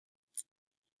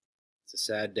It's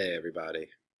a sad day, everybody.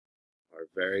 Our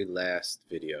very last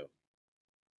video.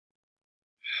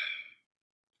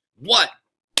 What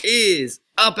is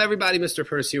up, everybody? Mr.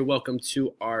 Percy here. Welcome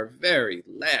to our very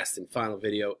last and final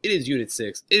video. It is Unit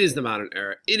 6. It is the Modern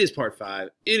Era. It is Part 5.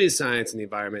 It is Science and the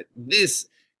Environment. This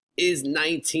is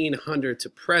 1900 to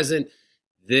present.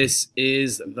 This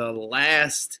is the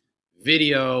last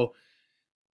video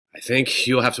I think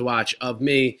you'll have to watch of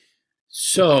me.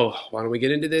 So why don't we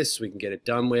get into this? We can get it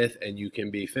done with, and you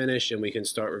can be finished, and we can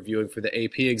start reviewing for the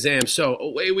AP exam. So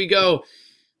away we go.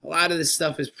 A lot of this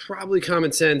stuff is probably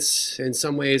common sense. In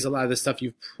some ways, a lot of this stuff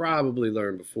you've probably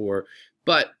learned before.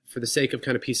 But for the sake of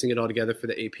kind of piecing it all together for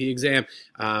the AP exam,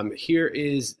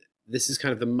 this is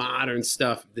kind of the modern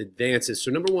stuff, the advances.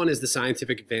 So number one is the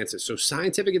scientific advances. So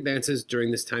scientific advances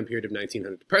during this time period of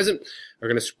 1900 to present are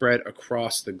going to spread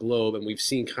across the globe. And we've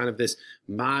seen kind of this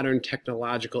modern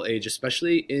technological age,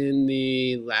 especially in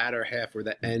the latter half or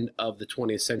the end of the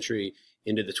 20th century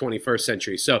into the 21st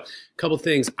century. So a couple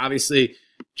things, obviously,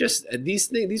 just these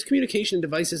communication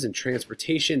devices and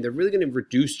transportation, they're really going to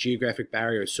reduce geographic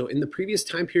barriers. So in the previous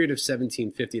time period of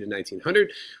 1750 to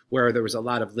 1900, where there was a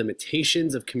lot of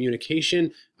limitations of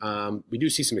communication, we do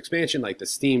see some expansion like the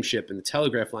steamship and the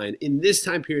telegraph line. In this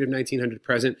time period of 1900 to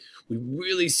present, we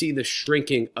really see the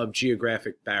shrinking of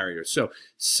geographic barriers. So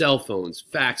cell phones,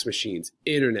 fax machines,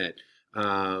 internet,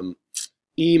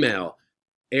 email,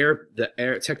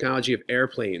 the technology of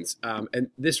airplanes, and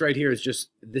this right here is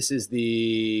this is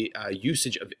the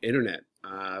usage of internet,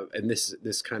 and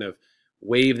this kind of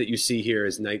wave that you see here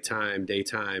is nighttime,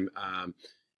 daytime,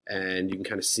 and you can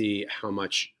kind of see how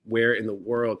much where in the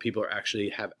world people are actually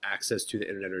have access to the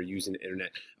internet or using the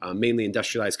internet, mainly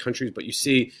industrialized countries, but you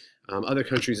see other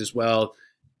countries as well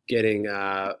getting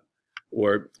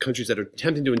or countries that are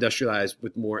attempting to industrialize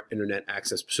with more internet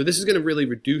access. So this is going to really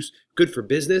reduce, good for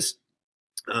business.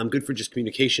 Good for just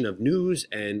communication of news,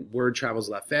 and word travels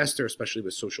a lot faster, especially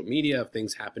with social media, of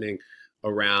things happening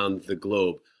around the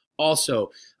globe.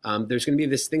 Also, there's going to be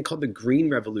this thing called the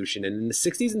Green Revolution, and in the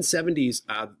 60s and 70s,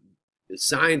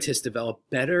 scientists developed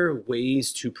better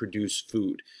ways to produce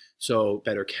food. So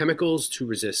better chemicals to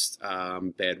resist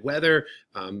bad weather,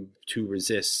 to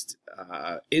resist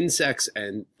insects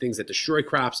and things that destroy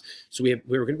crops. So we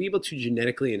were going to be able to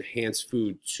genetically enhance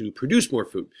food to produce more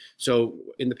food. So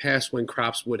in the past, when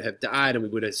crops would have died and we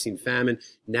would have seen famine,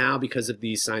 now because of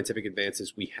these scientific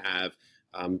advances, we have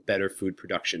better food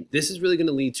production. This is really going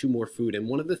to lead to more food. And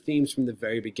one of the themes from the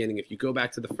very beginning, if you go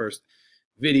back to the first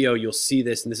video, you'll see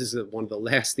this, and this is one of the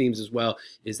last themes as well,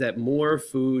 is that more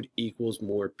food equals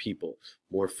more people.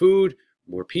 More food,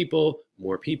 more people,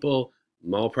 more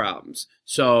problems.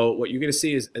 So what you're going to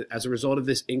see is, as a result of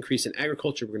this increase in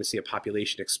agriculture, we're going to see a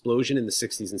population explosion in the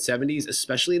 60s and 70s,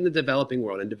 especially in the developing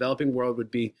world. And developing world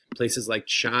would be places like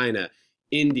China,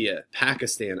 India,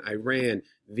 Pakistan, Iran,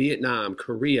 Vietnam,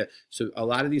 Korea. So a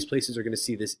lot of these places are going to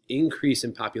see this increase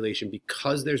in population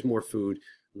because there's more food,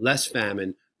 less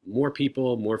famine, more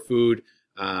people, more food.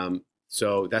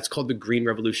 So that's called the Green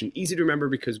Revolution. Easy to remember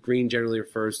because green generally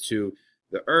refers to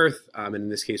the earth, and in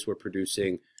this case, we're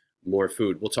producing more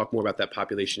food. We'll talk more about that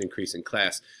population increase in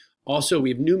class. Also,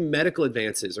 we have new medical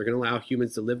advances that are going to allow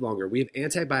humans to live longer. We have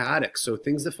antibiotics, so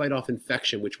things that fight off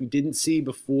infection, which we didn't see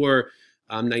before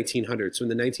 1900. So in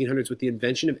the 1900s, with the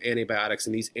invention of antibiotics,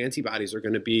 and these antibodies are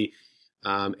going to be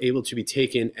able to be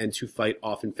taken and to fight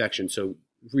off infection. So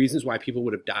reasons why people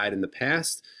would have died in the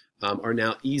past are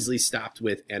now easily stopped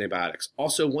with antibiotics.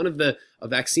 Also, a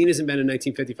vaccine is invented in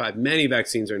 1955. Many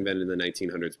vaccines are invented in the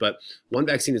 1900s, but one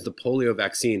vaccine is the polio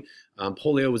vaccine.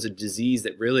 Polio was a disease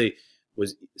that really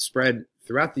was spread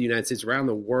throughout the United States, around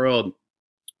the world,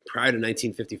 prior to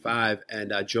 1955.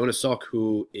 And Jonas Salk,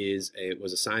 who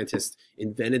was a scientist,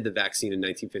 invented the vaccine in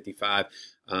 1955.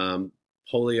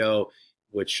 Polio,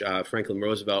 which Franklin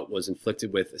Roosevelt was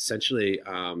inflicted with, essentially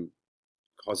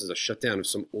causes a shutdown of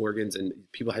some organs, and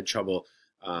people had trouble.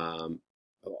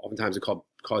 Oftentimes it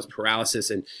caused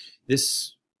paralysis, and it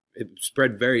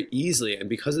spread very easily. And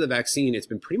because of the vaccine, it's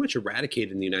been pretty much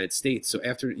eradicated in the United States. So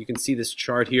after, you can see this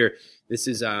chart here, this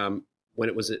is when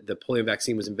the polio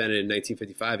vaccine was invented in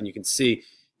 1955, and you can see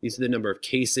these are the number of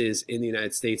cases in the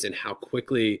United States and how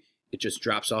quickly it just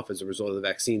drops off as a result of the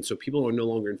vaccine. So people are no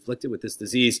longer inflicted with this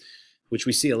disease, which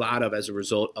we see a lot of as a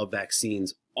result of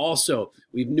vaccines. Also,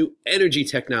 we have new energy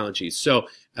technologies. So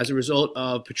as a result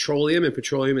of petroleum, and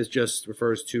petroleum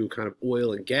refers to kind of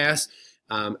oil and gas,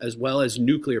 as well as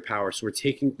nuclear power. So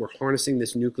we're harnessing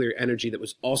this nuclear energy that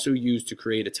was also used to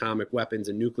create atomic weapons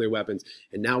and nuclear weapons,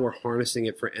 and now we're harnessing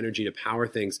it for energy to power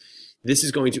things. This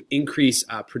is going to increase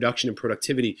production and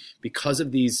productivity because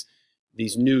of these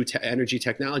these new energy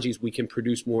technologies, we can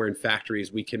produce more in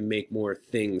factories, we can make more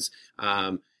things,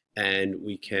 and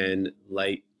we can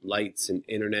lights and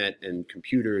internet and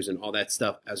computers and all that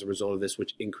stuff as a result of this,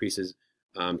 which increases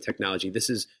technology. This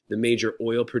is the major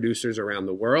oil producers around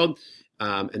the world,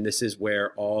 and this is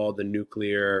where all the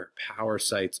nuclear power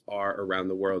sites are around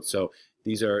the world. So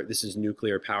this is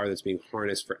nuclear power that's being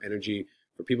harnessed for energy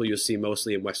for people you'll see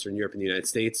mostly in Western Europe and the United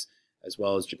States, as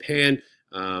well as Japan.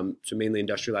 So mainly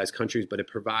industrialized countries, but it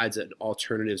provides an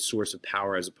alternative source of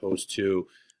power as opposed to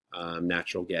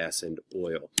natural gas and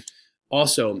oil.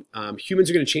 Also, humans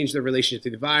are going to change their relationship to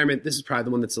the environment. This is probably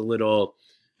the one that's a little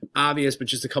obvious, but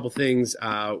just a couple things.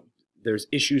 There's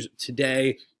issues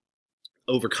today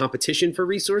over competition for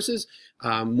resources,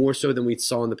 more so than we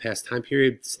saw in the past time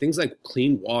period. It's things like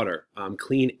clean water,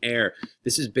 clean air.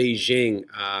 This is Beijing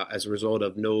as a result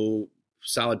of no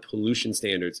solid pollution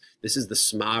standards. This is the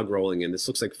smog rolling in. This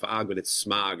looks like fog, but it's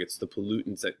smog. It's the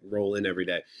pollutants that roll in every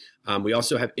day. We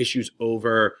also have issues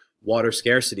over water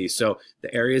scarcity. So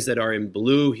the areas that are in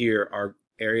blue here are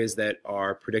areas that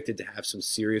are predicted to have some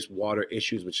serious water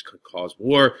issues, which could cause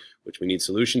war, which we need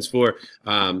solutions for,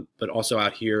 but also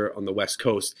out here on the West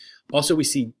Coast. Also, we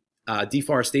see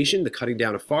deforestation, the cutting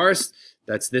down of forests.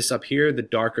 That's this up here. The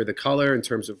darker the color in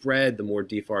terms of red, the more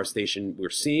deforestation we're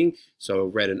seeing. So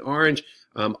red and orange.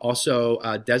 Also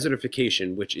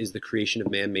desertification, which is the creation of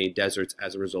man-made deserts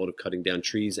as a result of cutting down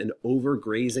trees and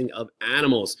overgrazing of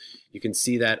animals. You can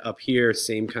see that up here,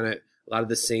 same kind of, a lot of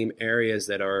the same areas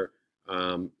that are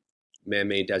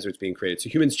man-made deserts being created. So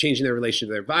humans changing their relation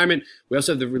to their environment. We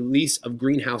also have the release of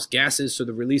greenhouse gases, so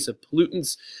the release of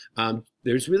pollutants.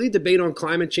 There's really debate on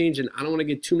climate change, and I don't want to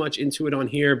get too much into it on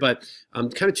here, but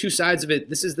kind of two sides of it.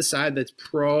 This is the side that's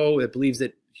pro, that believes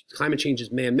that climate change is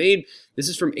man-made. This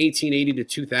is from 1880 to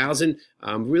 2000,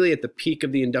 really at the peak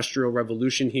of the Industrial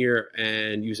Revolution here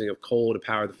and using of coal to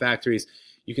power the factories.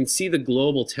 You can see the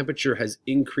global temperature has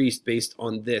increased based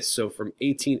on this. So from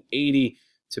 1880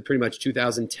 to pretty much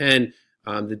 2010,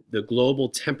 the global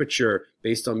temperature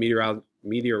based on meteorological,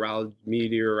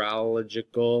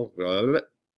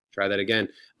 try that again,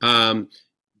 on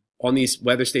these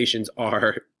weather stations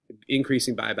are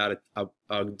increasing by about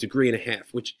a degree and a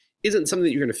half, which isn't something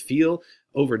that you're going to feel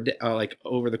over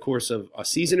the course of a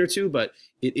season or two, but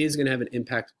it is going to have an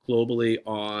impact globally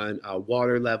on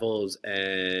water levels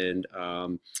and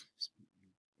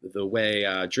the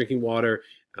way drinking water.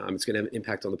 It's going to have an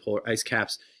impact on the polar ice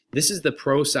caps. This is the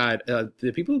pro side.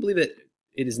 The people who believe that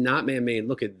it is not man-made,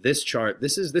 look at this chart.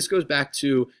 This goes back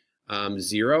to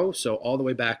zero, so all the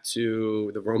way back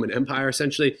to the Roman Empire,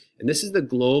 essentially. And this is the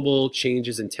global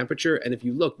changes in temperature. And if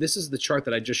you look, this is the chart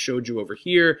that I just showed you over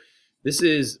here. This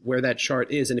is where that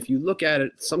chart is. And if you look at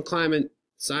it, some climate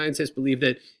scientists believe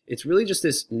that it's really just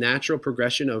this natural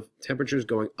progression of temperatures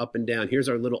going up and down. Here's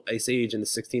our little ice age in the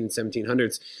 16 and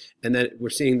 1700s, and that we're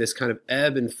seeing this kind of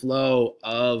ebb and flow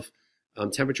of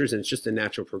temperatures, and it's just a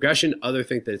natural progression. Others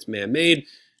think that it's man-made.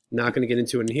 Not going to get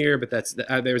into it in here, but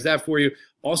there's that for you.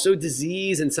 Also,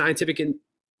 disease and scientific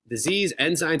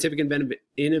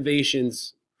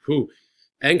innovations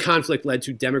and conflict led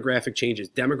to demographic changes.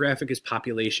 Demographic is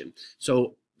population.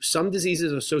 So some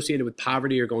diseases associated with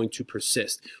poverty are going to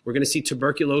persist. We're going to see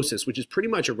tuberculosis, which is pretty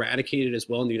much eradicated as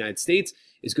well in the United States,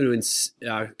 is going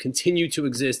to continue to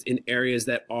exist in areas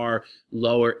that are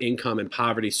lower income and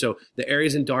poverty. So the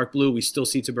areas in dark blue, we still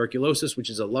see tuberculosis, which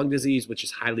is a lung disease, which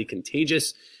is highly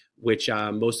contagious, which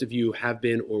most of you have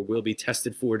been or will be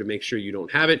tested for to make sure you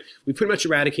don't have it. We pretty much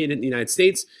eradicated it in the United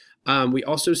States. We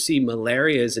also see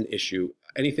malaria as an issue.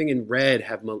 Anything in red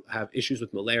have issues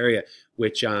with malaria,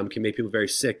 which can make people very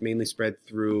sick, mainly spread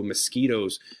through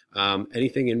mosquitoes.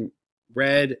 Anything in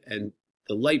red and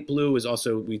the light blue is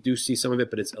also, we do see some of it,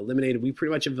 but it's eliminated. We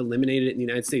pretty much have eliminated it in the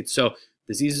United States. So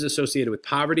diseases associated with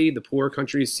poverty, the poorer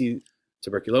countries see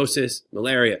tuberculosis,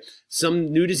 malaria.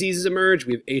 Some new diseases emerge.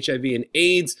 We have HIV and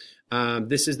AIDS.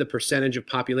 This is the percentage of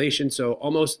population. So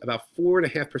almost about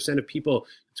 4.5% of people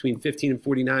between 15 and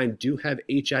 49 do have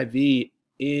HIV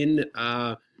in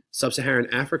sub-Saharan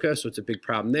Africa, so it's a big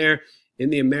problem there.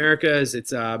 In the Americas,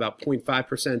 it's about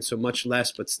 0.5%, so much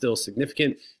less, but still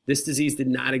significant. This disease did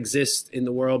not exist in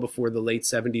the world before the late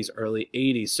 70s, early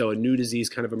 80s, so a new disease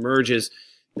kind of emerges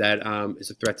that is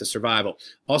a threat to survival.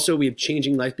 Also, we have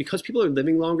changing life. Because people are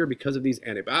living longer, because of these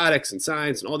antibiotics and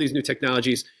science and all these new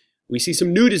technologies, we see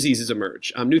some new diseases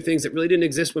emerge, new things that really didn't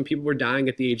exist when people were dying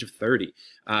at the age of 30.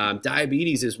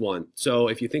 Diabetes is one. So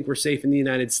if you think we're safe in the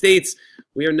United States,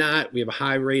 we are not. We have a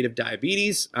high rate of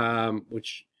diabetes,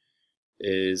 which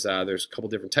is, there's a couple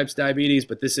different types of diabetes,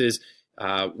 but this is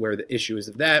where the issue is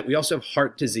of that. We also have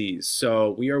heart disease.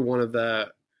 So we are one of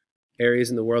the areas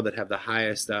in the world that have the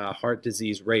highest heart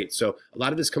disease rate. So a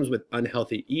lot of this comes with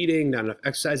unhealthy eating, not enough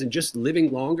exercise, and just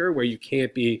living longer where you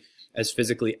can't be as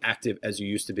physically active as you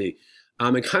used to be.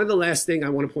 And kind of the last thing I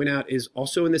want to point out is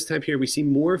also in this time period, we see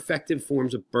more effective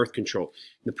forms of birth control.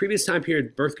 In the previous time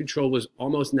period, birth control was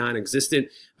almost non-existent.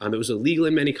 It was illegal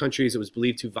in many countries. It was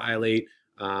believed to violate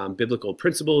biblical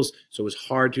principles, so it was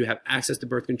hard to have access to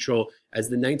birth control. As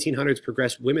the 1900s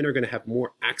progressed, women are going to have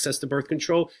more access to birth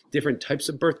control, different types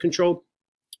of birth control,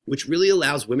 which really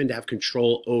allows women to have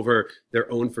control over their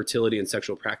own fertility and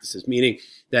sexual practices, meaning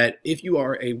that if you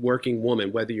are a working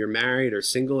woman, whether you're married or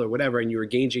single or whatever, and you're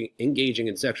engaging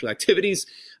in sexual activities,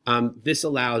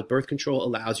 birth control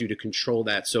allows you to control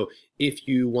that. So if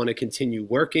you want to continue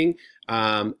working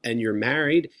and you're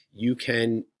married, you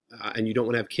can and you don't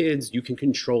want to have kids, you can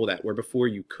control that, where before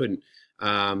you couldn't.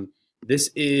 This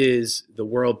is the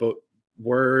world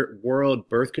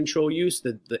birth control use.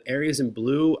 The areas in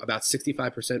blue, about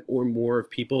 65% or more of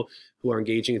people who are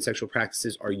engaging in sexual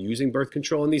practices are using birth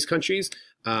control in these countries.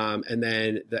 And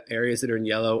then the areas that are in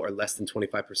yellow are less than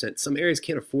 25%. Some areas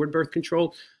can't afford birth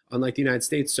control, unlike the United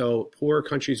States. So poorer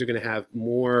countries are going to have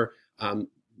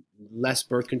less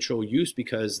birth control use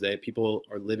because people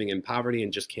are living in poverty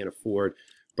and just can't afford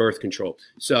birth control.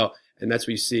 So, and that's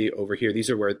what you see over here. These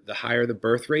are where the higher the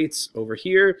birth rates over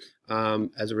here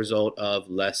as a result of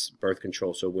less birth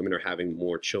control. So women are having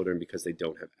more children because they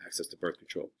don't have access to birth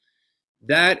control.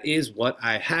 That is what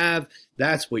I have.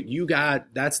 That's what you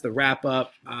got. That's the wrap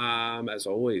up. As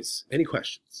always, any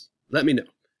questions, let me know.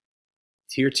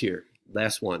 Tear.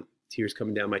 Last one. Tears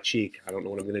coming down my cheek. I don't know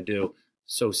what I'm going to do.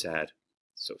 So sad.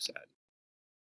 So sad.